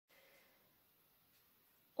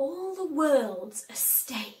all the world's a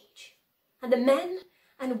stage, and the men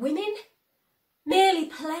and women merely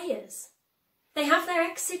players. They have their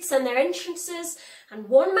exits and their entrances, and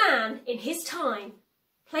one man in his time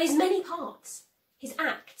plays many parts, his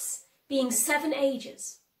acts being 7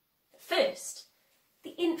 ages. First,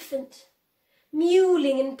 the infant,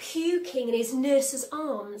 mewling and puking in his nurse's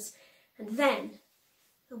arms, and then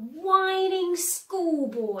the whining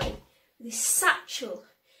schoolboy with his satchel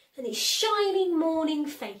and his shining morning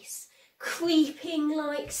face, creeping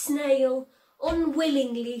like snail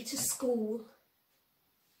unwillingly to school.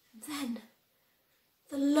 And then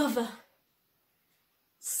the lover,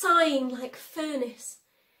 sighing like furnace,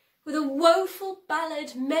 with a woeful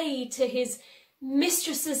ballad made to his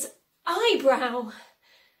mistress's eyebrow.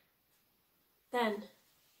 Then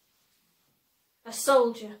a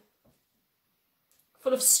soldier,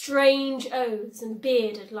 full of strange oaths and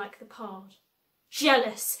bearded like the pard,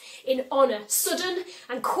 jealous in honour, sudden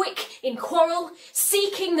and quick in quarrel,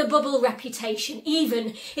 seeking the bubble reputation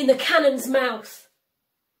even in the cannon's mouth.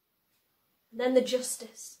 And then the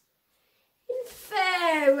justice, in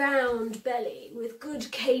fair round belly, with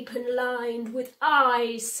good capon lined, with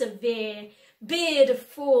eyes severe, beard of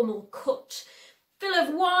formal cut, full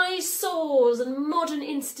of wise saws and modern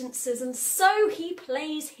instances, and so he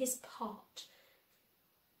plays his part.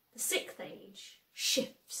 The 6th age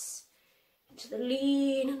shifts into the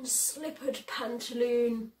lean and slippered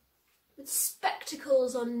pantaloon, with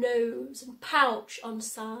spectacles on nose and pouch on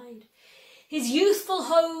side, his youthful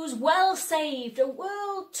hose well saved, a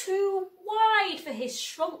world too wide for his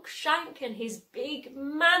shrunk shank and his big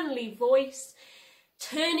manly voice,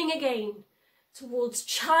 turning again towards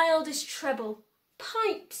childish treble,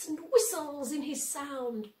 pipes and whistles in his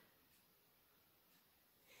sound.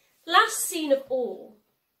 Last scene of all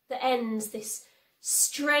that ends this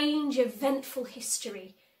strange eventful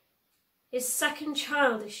history is second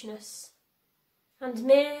childishness and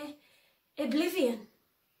mere oblivion.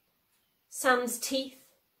 Sans teeth,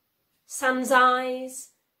 sans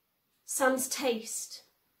eyes, sans taste,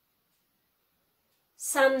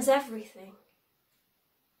 sans everything.